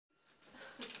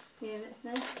Yeah, that's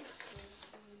nice.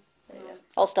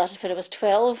 All started when I was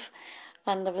 12,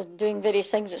 and I was doing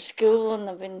various things at school, and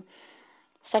I've been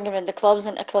singing around the clubs,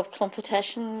 into club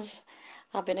competitions.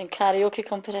 I've been in karaoke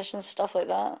competitions, stuff like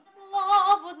that.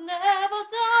 Love would never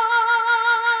die.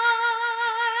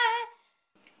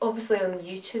 Obviously on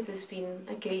YouTube you've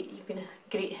been a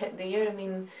great hit there. I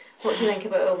mean, what do you think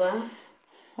about all that?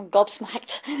 I'm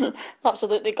gobsmacked.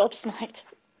 Absolutely gobsmacked.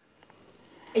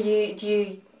 Do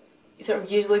you sort of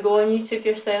usually go on YouTube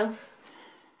yourself?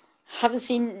 Haven't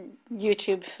seen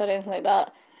YouTube or anything like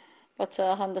that, but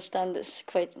I understand it's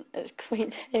quite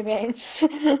immense.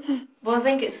 Well, I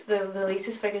think it's the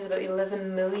latest figure's about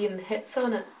 11 million hits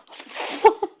on it.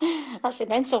 That's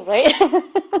immense, all right.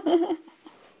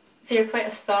 So you're quite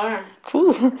a star.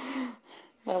 Cool.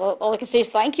 Well, all I can say is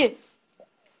thank you.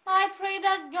 I pray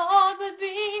that God would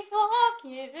be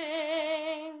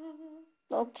forgiving.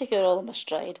 I'll take it all in my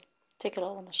stride. Take it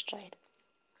all in my stride.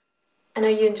 And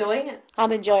are you enjoying it?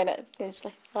 I'm enjoying it,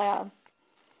 honestly. I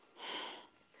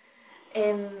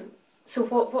am. So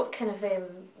what kind of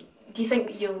do you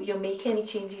think you'll make any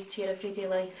changes to your everyday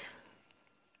life?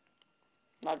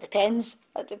 That depends.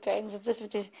 That depends. I just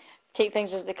have to take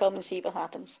things as they come and see what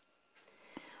happens.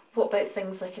 What about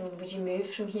things like, I mean, would you move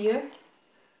from here?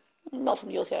 Not from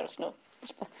your terrace, no.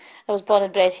 I was born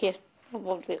and bred here. I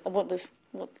won't leave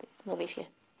here.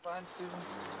 Thanks, Susan.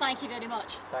 Thank you very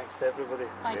much. Thanks to everybody.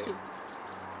 Thank you.